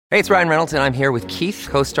Hey, it's Ryan Reynolds, and I'm here with Keith,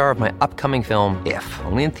 co-star of my upcoming film, If,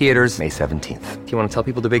 only in theaters May 17th. Do you want to tell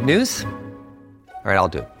people the big news? All right, I'll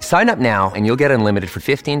do it. Sign up now and you'll get unlimited for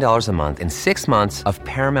 $15 a month and 6 months of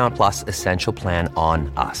Paramount Plus Essential Plan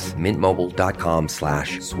on us.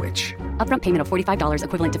 MintMobile.com/switch. Upfront payment of $45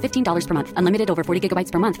 equivalent to $15 per month. Unlimited over 40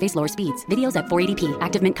 gigabytes per month. Face lower speeds. Videos at 480p.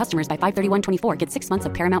 Active Mint customers by 531.24 get 6 months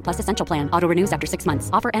of Paramount Plus Essential Plan. Auto renews after 6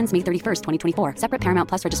 months. Offer ends May 31st, 2024. Separate Paramount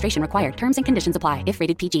Plus registration required. Terms and conditions apply if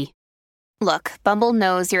rated PG. Look, Bumble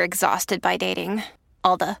knows you're exhausted by dating.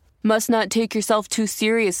 All the, must not take yourself too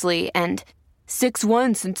seriously, and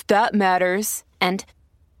 6'1" since that matters. And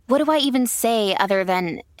what do I even say other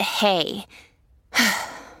than, hey?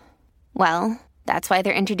 Well, that's why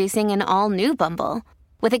they're introducing an all-new Bumble,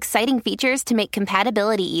 with exciting features to make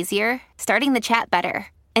compatibility easier, starting the chat better,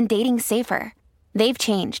 and dating safer. They've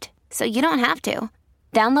changed, so you don't have to.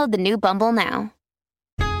 Download the new Bumble now.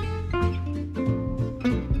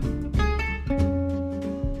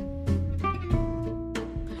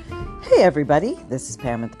 Hey everybody, this is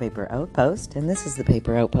Pam at the Paper Outpost, and this is the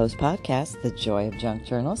Paper Outpost podcast, the joy of junk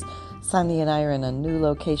journals. Sunny and I are in a new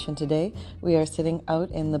location today. We are sitting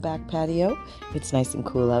out in the back patio. It's nice and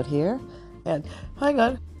cool out here. And, hang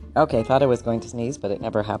on. Okay, thought I was going to sneeze, but it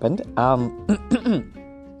never happened. Don't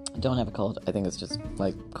have a cold. I think it's just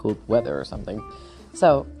like cool weather or something.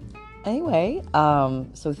 So, anyway,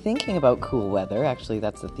 so thinking about cool weather, actually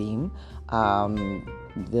that's the theme.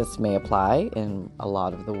 This may apply in a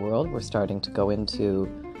lot of the world. We're starting to go into,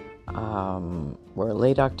 we're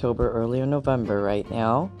late October, early November right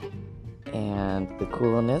now, and the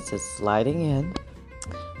coolness is sliding in.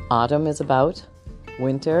 Autumn is about,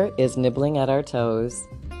 winter is nibbling at our toes,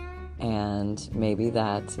 and maybe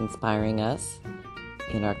that's inspiring us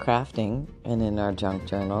in our crafting and in our junk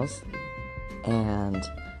journals. And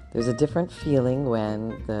there's a different feeling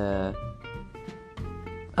when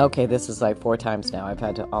Okay, this is like 4 times now. I've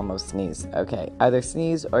had to almost sneeze. Okay, either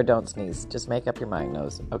sneeze or don't sneeze. Just make up your mind,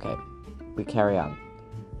 nose. Okay, we carry on.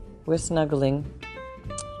 We're snuggling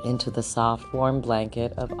into the soft, warm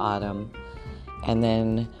blanket of autumn. And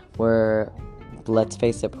then we're, let's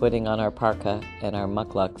face it, putting on our parka and our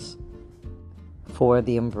mukluks for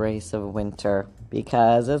the embrace of winter.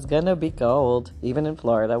 Because it's going to be cold. Even in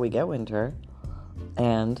Florida, we get winter.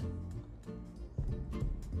 And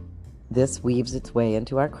this weaves its way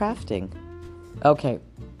into our crafting. Okay.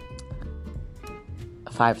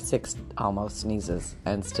 5, 6 almost sneezes,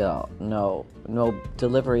 and still no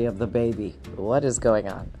delivery of the baby. What is going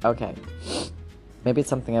on? Okay. Maybe it's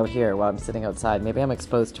something out here while I'm sitting outside. Maybe I'm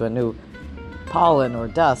exposed to a new pollen or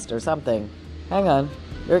dust or something. Hang on.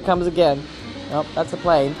 Here it comes again. Nope, that's a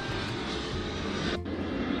plane.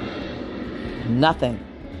 Nothing.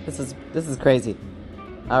 This is crazy.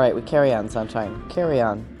 All right, we carry on, sunshine. Carry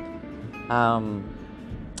on.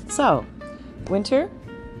 So, winter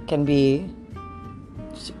can be,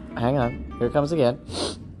 hang on, here it comes again,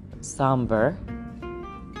 somber.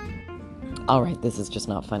 All right, this is just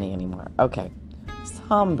not funny anymore. Okay,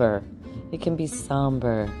 somber. It can be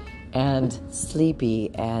somber and sleepy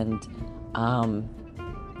and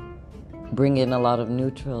bring in a lot of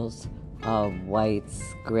neutrals of whites,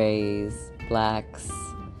 grays, blacks,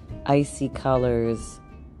 icy colors,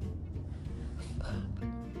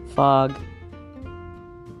 fog,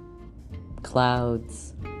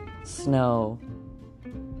 clouds, snow,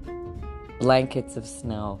 blankets of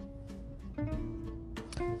snow,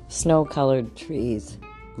 snow-colored trees,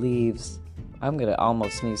 leaves. I'm going to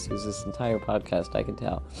almost sneeze through this entire podcast, I can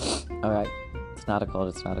tell. All right. It's not a cold,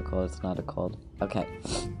 it's not a cold, it's not a cold. Okay.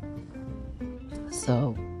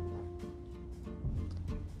 So,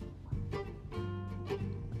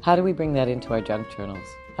 how do we bring that into our junk journals?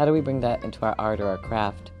 How do we bring that into our art or our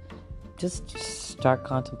craft? Just start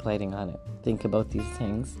contemplating on it. Think about these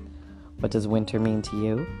things. What does winter mean to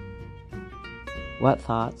you? What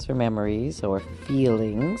thoughts or memories or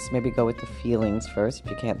feelings? Maybe go with the feelings first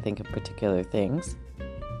if you can't think of particular things.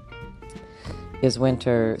 Is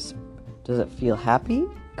winter, does it feel happy,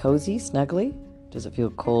 cozy, snuggly? Does it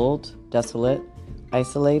feel cold, desolate,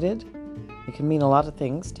 isolated? It can mean a lot of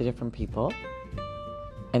things to different people.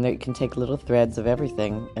 And it can take little threads of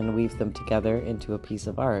everything and weave them together into a piece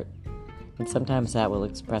of art. And sometimes that will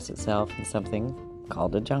express itself in something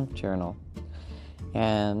called a junk journal.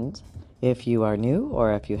 And if you are new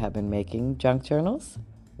or if you have been making junk journals,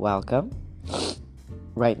 welcome.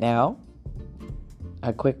 Right now,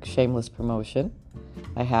 a quick shameless promotion.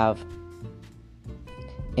 I have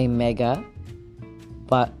a mega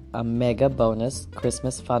bonus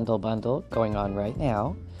Christmas Fundle Bundle going on right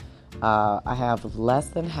now. I have less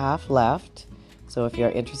than half left, so if you're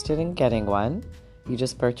interested in getting one, you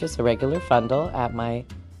just purchase a regular fundle at my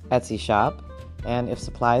Etsy shop. And if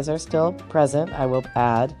supplies are still present, I will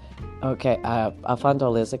add, a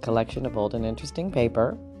fundal is a collection of old and interesting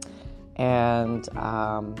paper and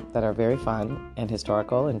that are very fun and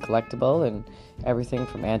historical and collectible, and everything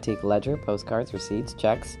from antique ledger, postcards, receipts,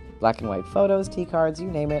 checks, black and white photos, tea cards, you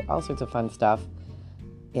name it, all sorts of fun stuff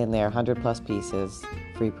in there. 100 plus pieces,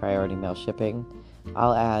 free priority mail shipping.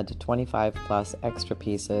 I'll add 25 plus extra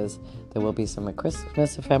pieces. There will be some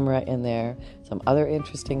Christmas ephemera in there, some other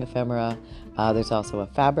interesting ephemera. There's also a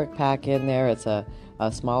fabric pack in there. It's a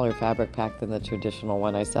smaller fabric pack than the traditional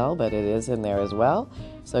one I sell, but it is in there as well.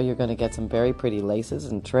 So you're going to get some very pretty laces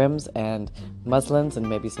and trims and muslins and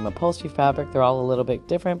maybe some upholstery fabric. They're all a little bit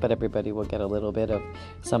different, but everybody will get a little bit of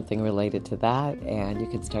something related to that, and you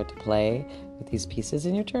can start to play with these pieces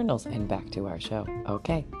in your journals. And back to our show.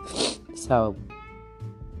 Okay, so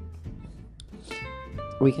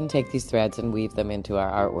we can take these threads and weave them into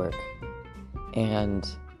our artwork. And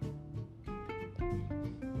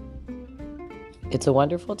it's a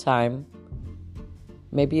wonderful time.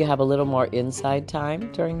 Maybe you have a little more inside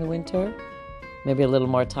time during the winter. Maybe a little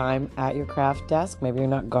more time at your craft desk. Maybe you're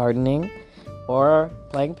not gardening or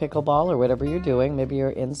playing pickleball or whatever you're doing. Maybe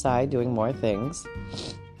you're inside doing more things.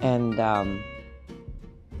 And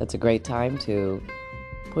that's a great time to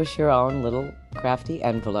push your own little crafty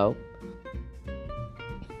envelope.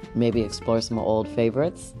 Maybe explore some old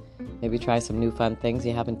favorites. Maybe try some new fun things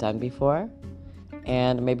you haven't done before.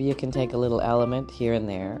 And maybe you can take a little element here and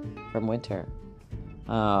there from winter.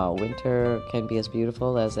 Winter can be as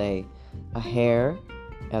beautiful as a hare,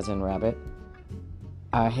 as in rabbit,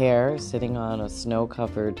 a hare sitting on a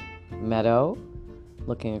snow-covered meadow,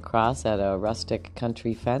 looking across at a rustic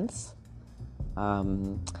country fence.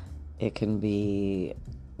 It can be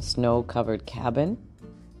snow-covered cabin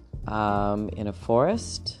in a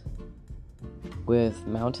forest with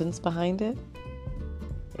mountains behind it.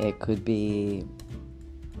 It could be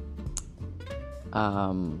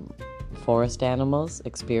forest animals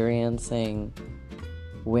experiencing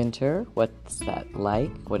winter. What's that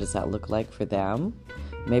like? What does that look like for them?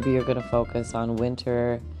 Maybe you're going to focus on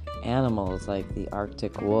winter animals like the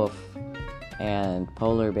Arctic wolf and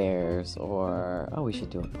polar bears, or we should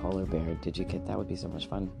do a polar bear. Did you get that? Would be so much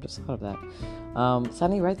fun. Just thought of that.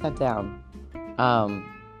 Sunny, write that down.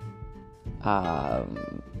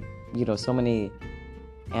 So many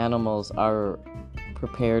animals are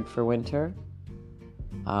prepared for winter.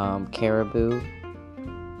 Caribou,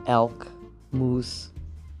 elk, moose.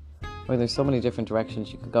 There's so many different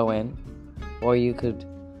directions you could go in. Or you could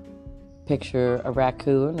picture a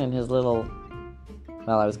raccoon and his little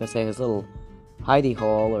hidey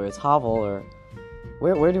hole or his hovel, or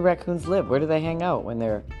where do raccoons live? Where do they hang out when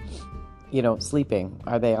they're, sleeping?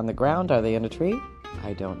 Are they on the ground? Are they in a tree?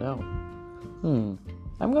 I don't know.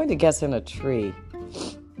 I'm going to guess in a tree,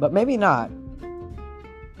 but maybe not.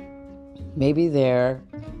 Maybe they're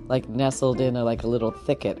nestled in a little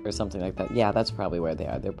thicket or something like that. Yeah, that's probably where they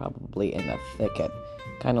are. They're probably in a thicket,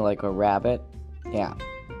 kind of like a rabbit. Yeah,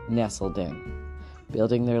 nestled in,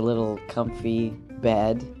 building their little comfy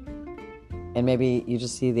bed. And maybe you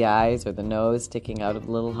just see the eyes or the nose sticking out of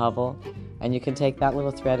the little hovel, and you can take that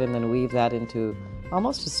little thread and then weave that into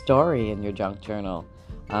almost a story in your junk journal,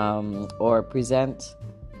 or present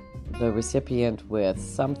the recipient with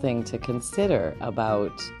something to consider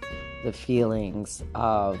about the feelings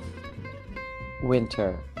of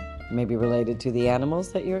winter, maybe related to the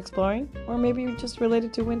animals that you're exploring, or maybe just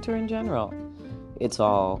related to winter in general. It's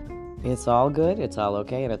all good, it's all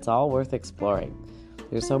okay, and it's all worth exploring.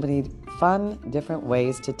 There's so many fun, different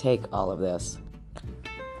ways to take all of this.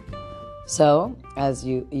 So, as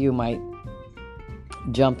you might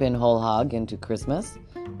jump in whole hog into Christmas,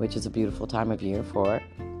 which is a beautiful time of year for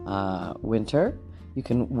winter. You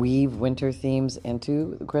can weave winter themes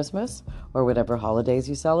into Christmas, or whatever holidays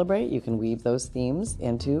you celebrate. You can weave those themes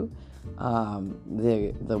into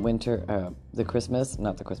the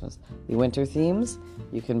winter themes.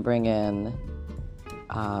 You can bring in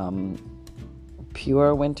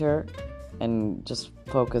pure winter and just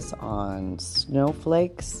focus on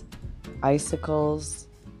snowflakes, icicles,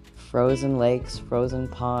 frozen lakes, frozen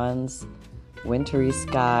ponds, wintry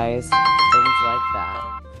skies, things like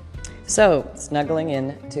that. So, snuggling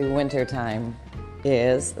into wintertime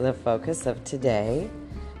is the focus of today.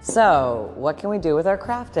 So, what can we do with our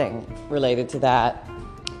crafting related to that?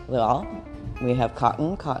 Well, we have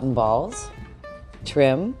cotton balls,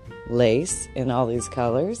 trim, lace in all these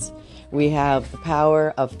colors. We have the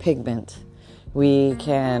power of pigment. We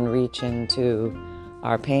can reach into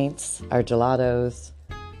our paints, our gelatos,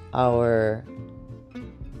 our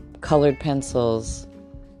colored pencils,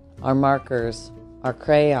 our markers, our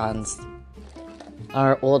crayons,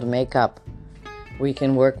 our old makeup. We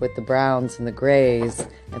can work with the browns and the grays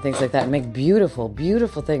and things like that and make beautiful,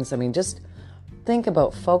 beautiful things. I mean, just think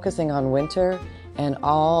about focusing on winter and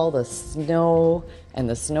all the snow and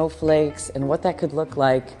the snowflakes and what that could look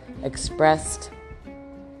like expressed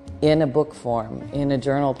in a book form, in a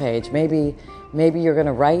journal page. Maybe you're going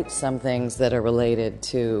to write some things that are related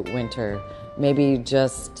to winter. Maybe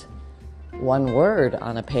just one word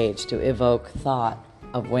on a page to evoke thought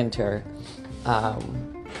of winter.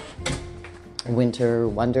 Winter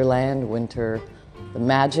wonderland, winter, the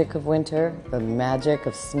magic of winter, the magic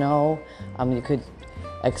of snow. You could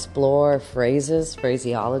explore phrases,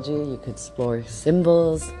 phraseology. You could explore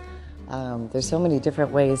symbols. There's so many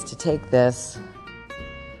different ways to take this.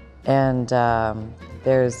 And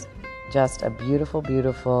there's just a beautiful,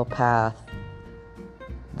 beautiful path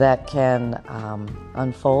that can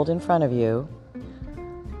unfold in front of you,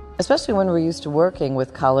 especially when we're used to working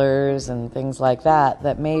with colors and things like that,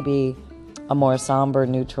 that maybe a more somber,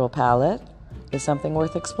 neutral palette is something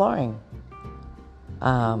worth exploring.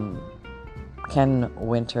 Can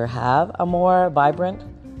winter have a more vibrant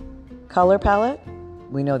color palette?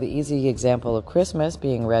 We know the easy example of Christmas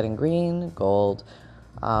being red and green, gold,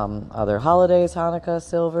 other holidays, Hanukkah,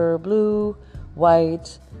 silver, blue,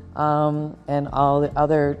 white, and all the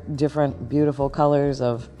other different beautiful colors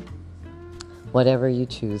of whatever you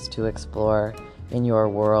choose to explore in your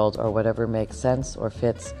world, or whatever makes sense or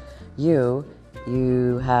fits you.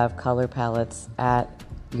 You have color palettes at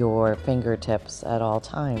your fingertips at all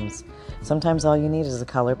times. Sometimes all you need is a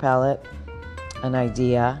color palette, an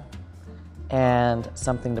idea, and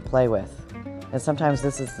something to play with. And sometimes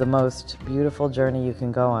this is the most beautiful journey you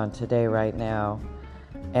can go on today, right now.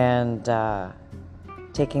 And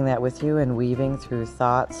taking that with you and weaving through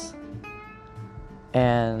thoughts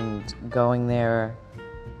and going there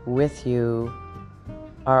with you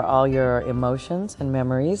are all your emotions and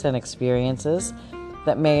memories and experiences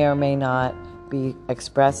that may or may not be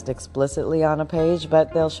expressed explicitly on a page,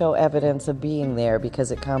 but they'll show evidence of being there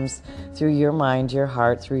because it comes through your mind, your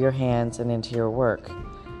heart, through your hands, and into your work.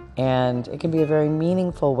 And it can be a very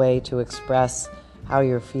meaningful way to express how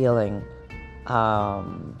you're feeling.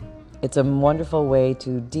 It's a wonderful way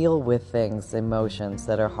to deal with things, emotions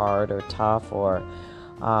that are hard or tough or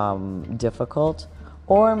difficult.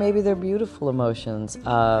 Or maybe they're beautiful emotions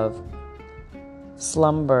of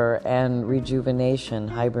slumber and rejuvenation,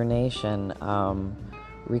 hibernation,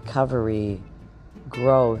 recovery,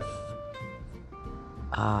 growth,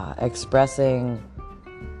 expressing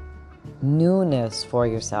newness for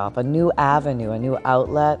yourself, a new avenue, a new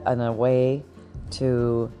outlet, and a way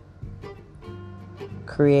to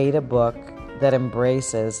create a book that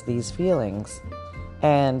embraces these feelings.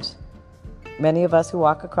 And many of us who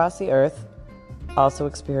walk across the earth also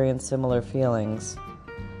experience similar feelings.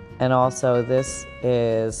 And also this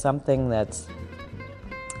is something that's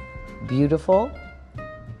beautiful.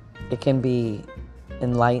 It can be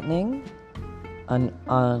enlightening,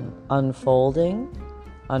 unfolding,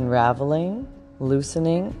 unraveling,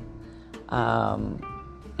 loosening, and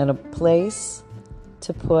a place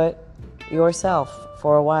to put yourself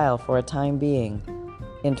for a while, for a time being,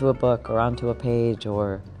 into a book or onto a page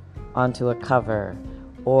or onto a cover.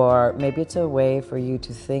 Or maybe it's a way for you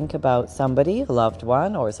to think about somebody, a loved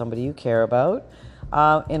one, or somebody you care about,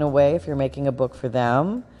 in a way, if you're making a book for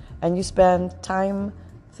them, and you spend time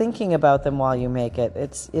thinking about them while you make it.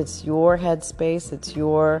 It's your headspace, it's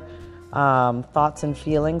your thoughts and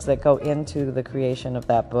feelings that go into the creation of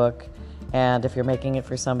that book. And if you're making it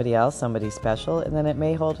for somebody else, somebody special, and then it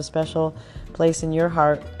may hold a special place in your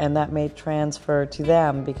heart, and that may transfer to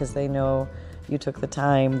them because they know you took the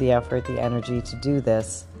time, the effort, the energy to do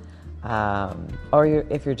this. Or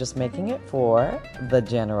if you're just making it for the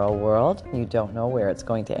general world, you don't know where it's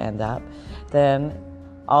going to end up, then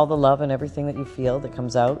all the love and everything that you feel that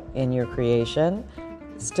comes out in your creation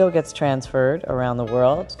still gets transferred around the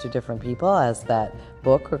world to different people as that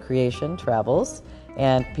book or creation travels.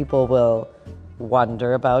 And people will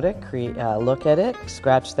wonder about it, look at it,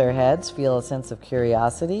 scratch their heads, feel a sense of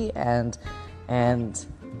curiosity, and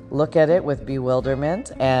look at it with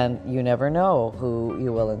bewilderment. And you never know who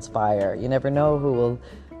you will inspire. You never know who will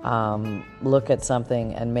look at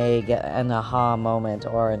something and may get an aha moment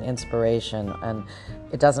or an inspiration. And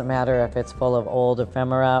it doesn't matter if it's full of old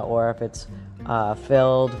ephemera or if it's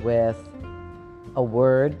filled with a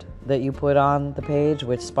word that you put on the page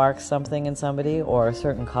which sparks something in somebody, or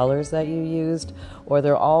certain colors that you used, or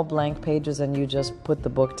they're all blank pages and you just put the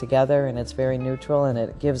book together and it's very neutral and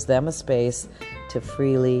it gives them a space to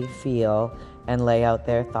freely feel and lay out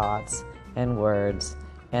their thoughts and words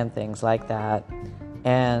and things like that.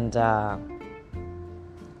 And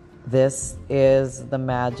This is the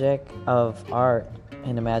magic of art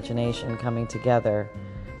and imagination coming together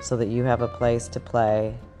so that you have a place to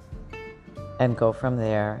play and go from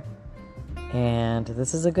there. And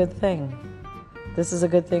this is a good thing. This is a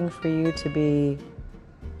good thing for you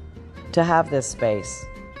to have this space.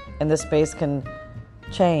 And this space can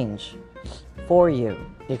change for you.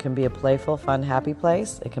 It can be a playful, fun, happy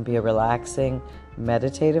place. It can be a relaxing,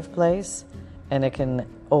 meditative place. And it can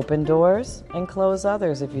open doors and close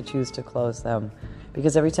others if you choose to close them.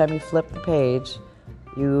 Because every time you flip the page,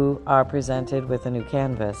 you are presented with a new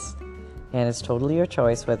canvas. And it's totally your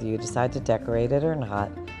choice whether you decide to decorate it or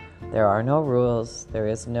not. There are no rules. There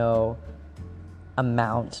is no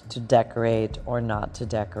amount to decorate or not to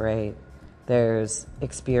decorate. There's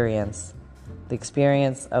experience. The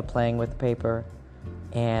experience of playing with paper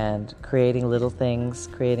and creating little things,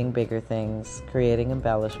 creating bigger things, creating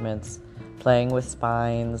embellishments, playing with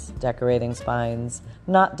spines, decorating spines,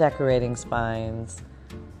 not decorating spines,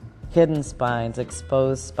 hidden spines,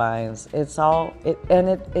 exposed spines. It's all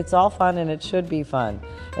fun, and it should be fun.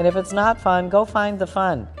 And if it's not fun, go find the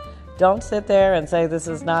fun. Don't sit there and say this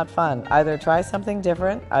is not fun. Either try something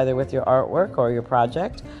different, either with your artwork or your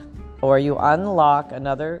project, or you unlock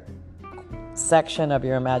another section of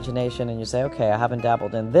your imagination and you say, okay, I haven't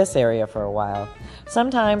dabbled in this area for a while.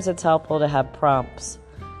 Sometimes it's helpful to have prompts.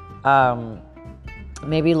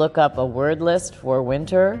 Maybe look up a word list for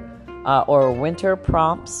winter, or winter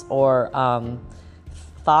prompts, or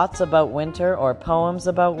thoughts about winter, or poems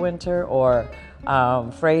about winter, or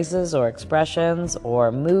phrases or expressions,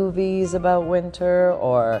 or movies about winter,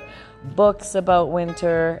 or books about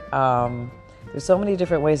winter. There's so many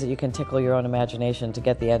different ways that you can tickle your own imagination to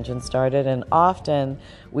get the engine started, and often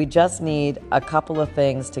we just need a couple of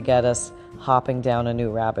things to get us hopping down a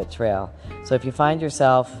new rabbit trail. So if you find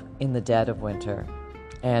yourself in the dead of winter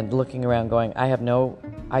and looking around going, I have no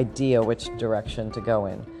idea which direction to go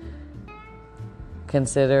in,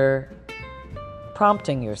 consider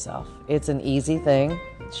prompting yourself. It's an easy thing.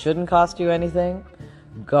 It shouldn't cost you anything.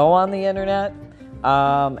 Go on the internet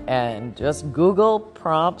and just Google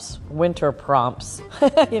prompts, winter prompts,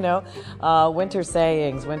 winter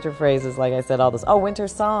sayings, winter phrases, like I said, all this. Oh, winter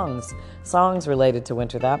songs related to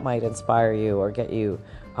winter. That might inspire you or get you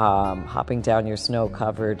hopping down your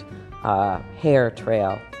snow-covered hair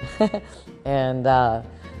trail. And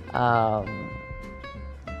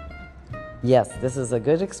yes, this is a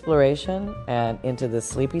good exploration and into the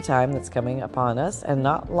sleepy time that's coming upon us. And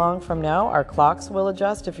not long from now, our clocks will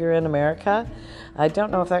adjust if you're in America. I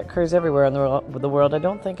don't know if that occurs everywhere in the world. I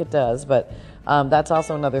don't think it does, but that's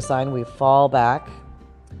also another sign. We fall back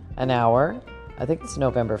an hour. I think it's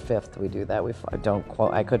November 5th we do that.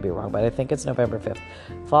 I could be wrong, but I think it's November 5th.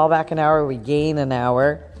 Fall back an hour, we gain an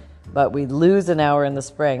hour, but we lose an hour in the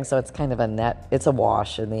spring, so it's kind of it's a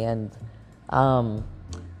wash in the end.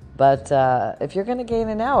 But if you're going to gain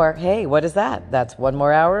an hour, hey, what is that? That's one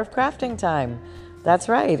more hour of crafting time. That's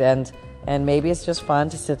right. And maybe it's just fun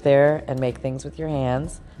to sit there and make things with your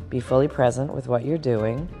hands, be fully present with what you're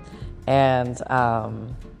doing, and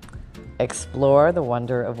explore the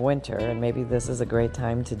wonder of winter. And maybe this is a great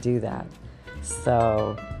time to do that.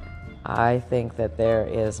 So I think that there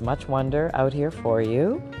is much wonder out here for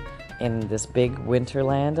you in this big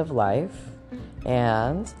winterland of life.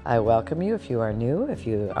 And I welcome you if you are new. If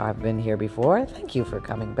you have been here before, thank you for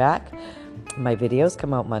coming back. My videos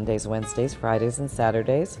come out Mondays, Wednesdays, Fridays, and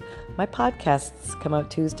Saturdays. My podcasts come out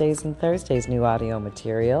Tuesdays and Thursdays, new audio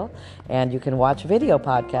material. And you can watch video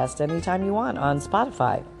podcasts anytime you want on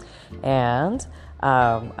Spotify. And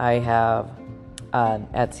I have an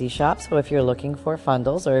Etsy shop, so if you're looking for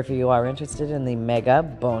fundles, or if you are interested in the mega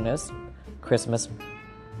bonus Christmas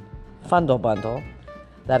fundle bundle,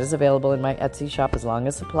 that is available in my Etsy shop as long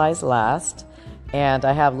as supplies last. And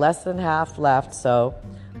I have less than half left, so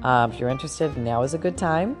if you're interested, now is a good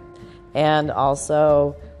time. And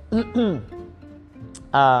also, and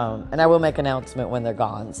I will make an announcement when they're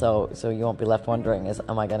gone, so you won't be left wondering,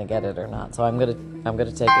 am I going to get it or not? So I'm gonna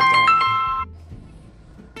take it down.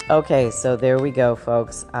 Okay, so there we go,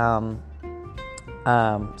 folks. Sorry,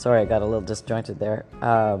 I got a little disjointed there.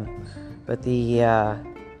 But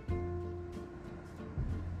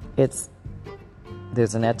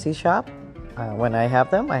there's an Etsy shop. When I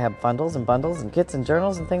have them, I have bundles and bundles and kits and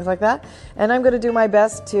journals and things like that. And I'm going to do my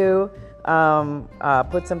best to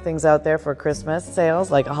put some things out there for Christmas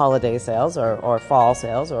sales, like holiday sales or fall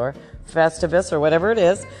sales or Festivus or whatever it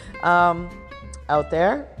is out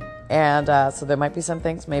there. And so there might be some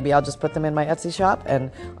things, maybe I'll just put them in my Etsy shop, and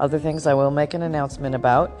other things I will make an announcement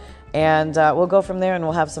about. And we'll go from there, and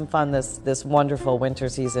we'll have some fun this wonderful winter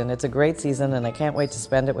season. It's a great season, and I can't wait to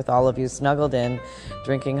spend it with all of you snuggled in,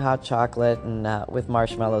 drinking hot chocolate and with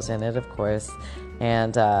marshmallows in it, of course,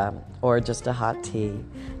 and or just a hot tea.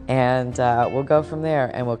 And we'll go from there,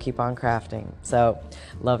 and we'll keep on crafting. So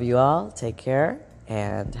love you all. Take care,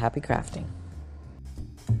 and happy crafting.